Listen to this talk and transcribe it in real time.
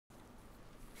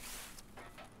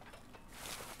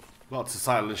Lots of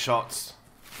silent shots.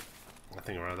 I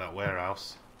think around that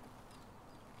warehouse.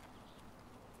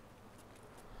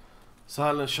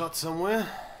 Silent shot somewhere.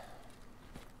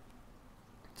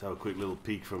 Let's have a quick little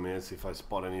peek from here, see if I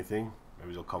spot anything.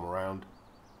 Maybe they'll come around.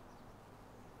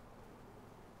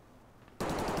 Oh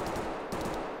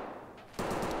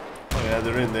yeah,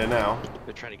 they're in there now.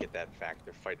 They're trying to get that fact.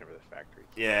 They're fighting over the factory.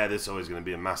 Yeah, there's always going to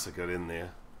be a massacre in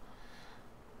there.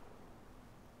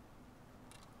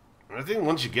 And I think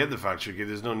once you get the factory key,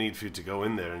 there's no need for you to go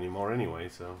in there anymore anyway,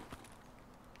 so...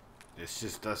 that's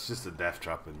just a death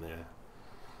trap in there.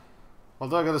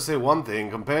 Although I gotta say one thing,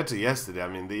 compared to yesterday, I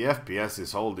mean, the FPS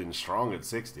is holding strong at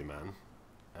 60, man.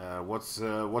 What's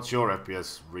your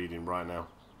FPS reading right now?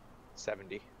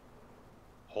 70.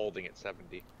 Holding at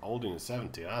 70. Holding at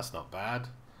 70, that's not bad.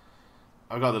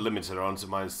 I got the limiter on, so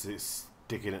mine's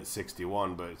sticking at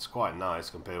 61, but it's quite nice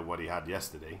compared to what he had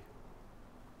yesterday.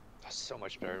 That's so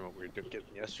much better than what we were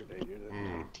getting yesterday, dude. The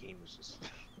 19 was just...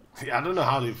 Yeah, I don't know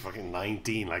how they fucking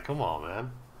 19, like, come on,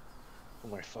 man.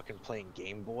 Am I fucking playing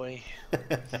Game Boy?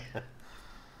 There's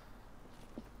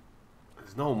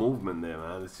no movement there,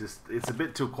 man. It's just, it's a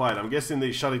bit too quiet. I'm guessing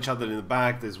they shot each other in the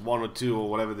back. There's one or two or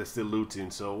whatever they're still looting.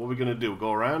 So what are we going to do?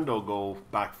 Go around or go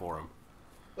back for them?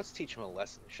 Let's teach them a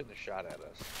lesson. They shouldn't have shot at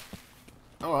us.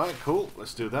 Alright, cool.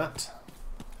 Let's do that.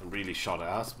 And really shot at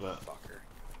us, but...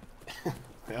 Fucker.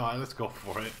 Alright, let's go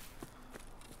for it.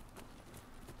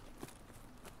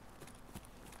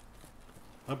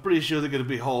 I'm pretty sure they're going to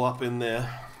be hole up in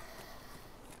there.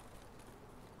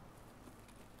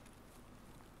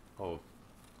 Oh,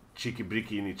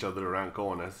 cheeky-breaking each other around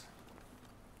corners.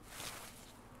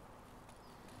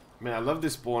 Man, I love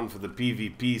this spawn for the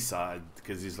PvP side,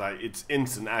 because it's like, it's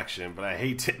instant action, but I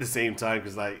hate it at the same time,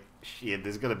 because like, shit,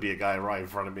 there's going to be a guy right in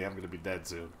front of me, I'm going to be dead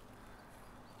soon.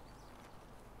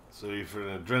 So if you're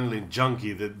an adrenaline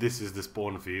junkie, this is the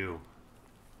spawn for you.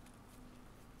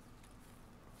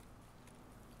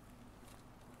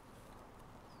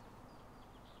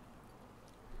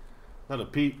 Not a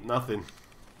peep, nothing.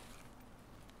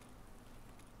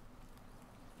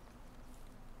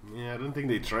 Yeah, I don't think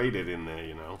they traded in there,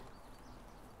 you know.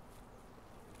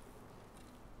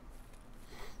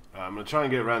 I'm going to try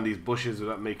and get around these bushes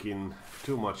without making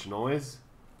too much noise.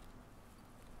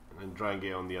 And then try and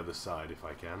get on the other side if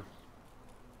I can.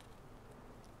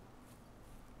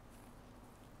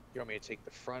 You want me to take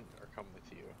the front or come with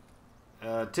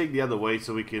you? Take the other way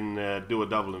so we can do a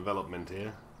double envelopment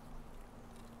here.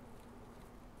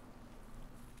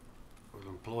 We'll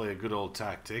employ a good old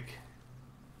tactic.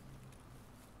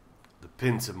 The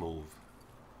pincer move.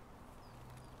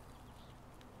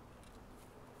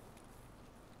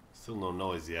 Still no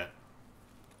noise yet.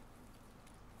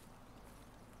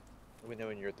 Let me know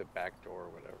when you're at the back door or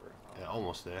whatever. Yeah,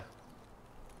 almost there.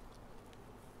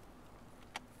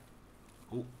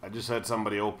 Ooh, I just heard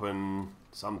somebody open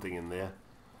something in there.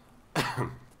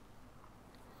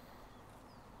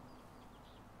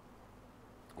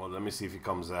 Well, let me see if he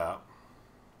comes out.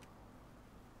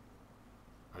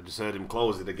 I just heard him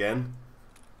close it again.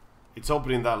 It's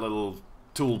opening that little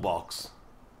toolbox.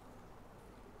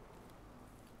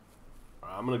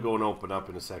 Right, I'm gonna go and open up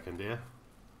in a second here.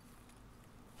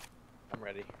 I'm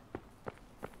ready.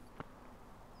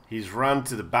 He's run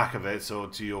to the back of it, so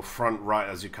to your front right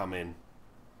as you come in.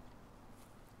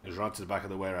 He's run to the back of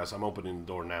the warehouse. I'm opening the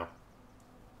door now.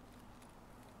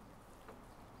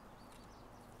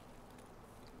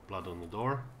 Blood on the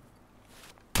door.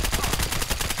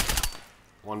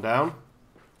 One down.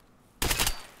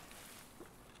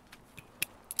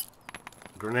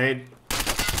 Grenade.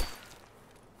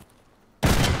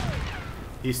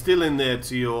 He's still in there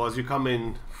to you as you come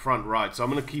in front right. So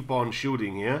I'm going to keep on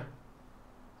shooting here.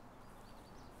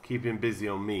 Keep him busy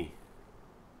on me.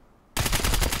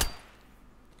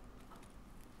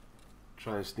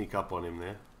 Try and sneak up on him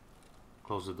there.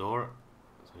 Close the door.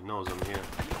 So he knows I'm here.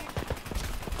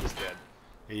 He's dead.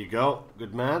 Here you go.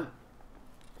 Good man.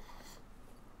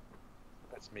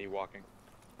 That's me walking.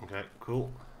 Okay,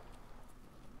 cool.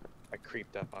 I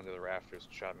creeped up onto the rafters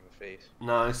and shot him in the face.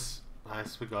 Nice.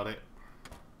 Nice, we got it.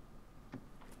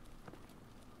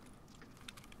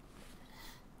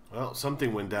 Well,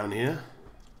 something went down here.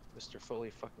 Mr. Fully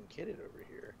fucking kidded over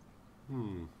here.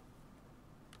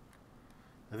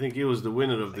 I think he was the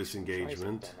winner of Thanks this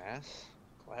engagement. Dumbass.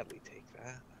 Gladly take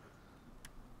that.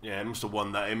 Yeah, he must have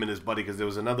won that, him and his buddy, because there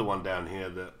was another one down here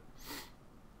that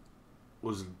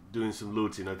was doing some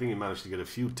looting. I think he managed to get a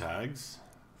few tags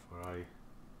before I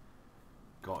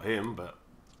got him, but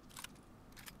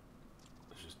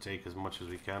let's just take as much as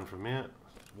we can from here.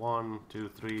 1, 2,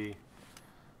 3, a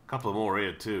couple more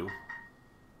here too.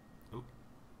 Oop.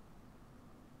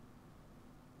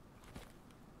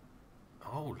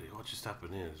 what just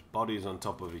happened here? There's bodies on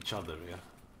top of each other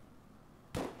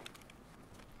here.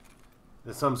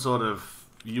 There's some sort of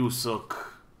Yusuk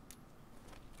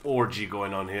orgy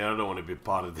going on here. I don't want to be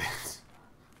part of this.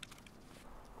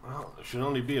 Well, there should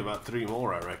only be about 3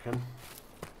 more, I reckon.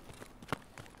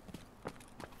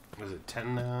 Is it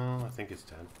 10 now? I think it's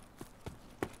 10.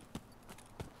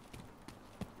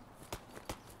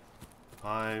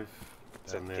 5.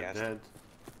 And they're dead.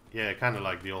 Yeah, kind of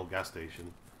like the old gas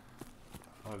station.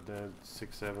 5 dead,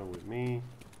 6, 7 with me.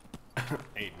 8,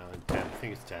 9, 10. I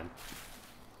think it's 10.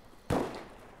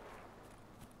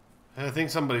 I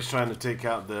think somebody's trying to take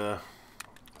out the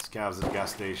scavs at the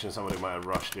gas station. Somebody might have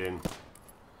rushed in.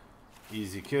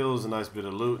 Easy kills, a nice bit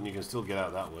of loot, and you can still get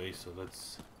out that way. So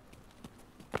let's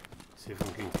see if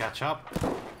we can catch up.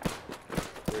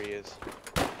 There he is.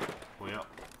 Way up.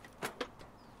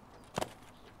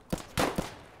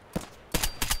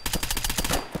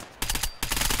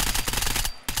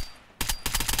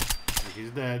 I think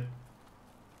he's dead.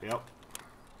 Yep.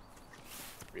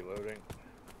 Reloading.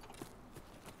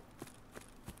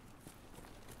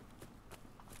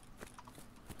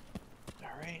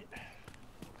 Alright.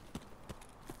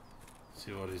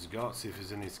 See what he's got, see if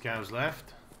there's any scavs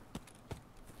left.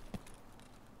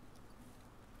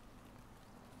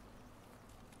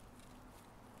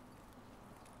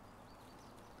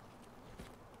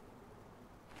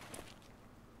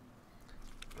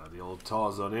 Got the old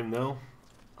Tars on him though.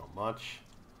 Not much.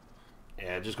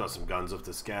 Yeah, just got some guns off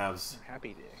the scavs.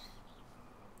 Happy day.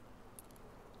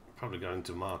 Probably got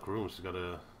into Mark rooms. Got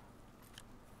a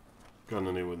gun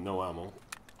in it with no ammo.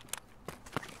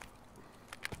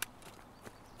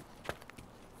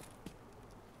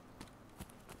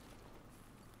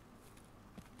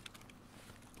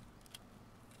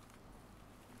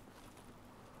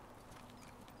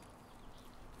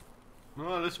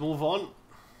 Well, let's move on.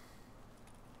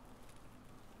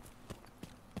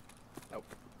 Nope.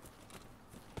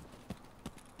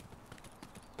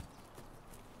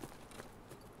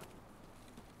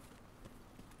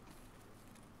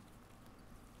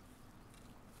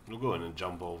 We'll go in and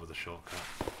jump over the shortcut.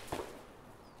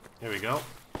 Here we go.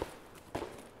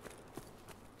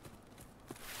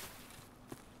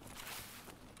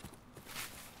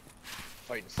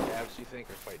 Fighting scabs, you think,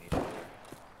 or fighting each other?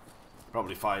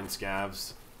 Probably fighting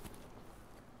scavs.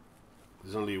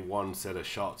 There's only one set of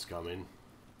shots coming.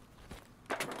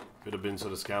 If it had been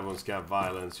sort of scav on scav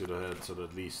violence, you'd have heard sort of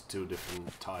at least 2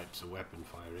 different types of weapon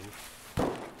firing.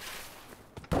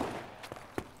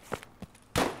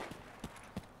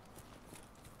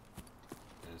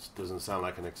 It doesn't sound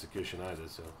like an execution either,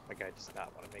 so. My guy does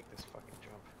not want to make this fucking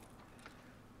jump.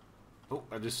 Oh,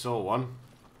 I just saw one.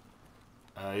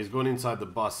 He's going inside the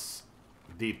bus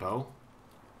depot.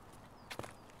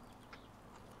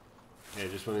 Yeah,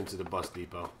 just went into the bus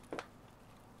depot.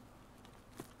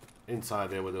 Inside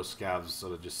there where those scavs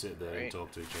sort of just sit there and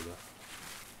talk to each other.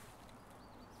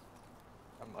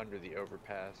 I'm under the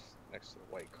overpass next to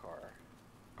the white car.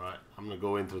 Alright, I'm gonna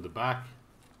go in through the back.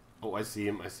 Oh, I see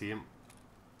him, I see him.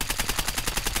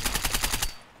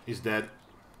 He's dead.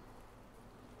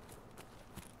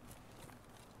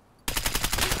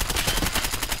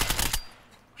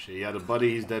 Shit, he had a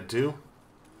buddy, he's dead too.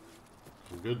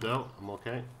 I'm good though, I'm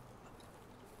okay.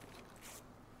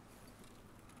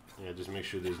 Yeah, just make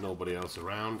sure there's nobody else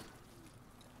around.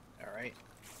 Alright.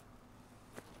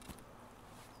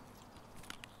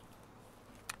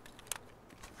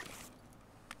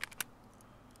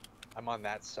 I'm on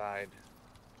that side.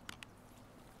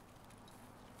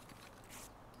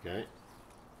 Okay.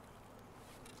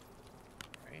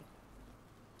 Right.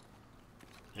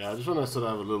 Yeah, I just want to sort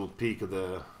of have a little peek of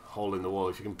the hole in the wall.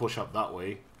 If you can push up that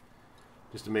way,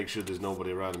 just to make sure there's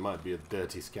nobody around. There might be a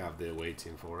dirty scav there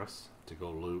waiting for us to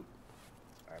go loot.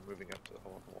 Alright, moving up to the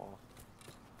hole in the wall.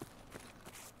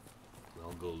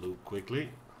 I'll go loot quickly.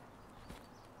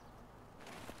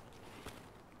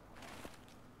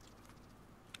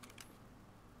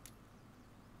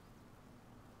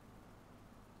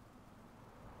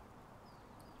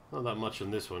 Not that much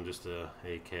on this one, just a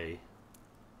AK.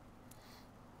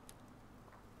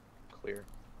 Clear.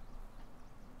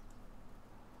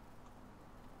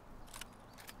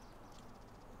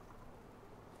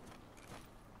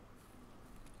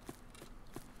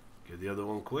 Get the other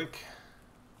one quick.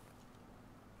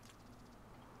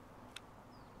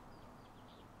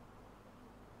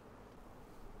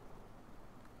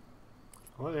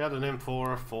 Well, they had an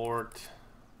M4, fort,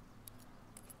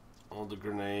 all the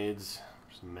grenades,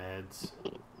 some meds.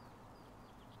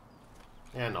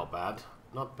 Yeah, not bad.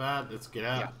 Not bad. Let's get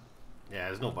out. Yeah,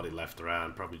 there's nobody left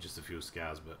around. Probably just a few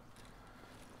scars, but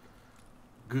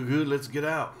good. Let's get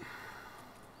out.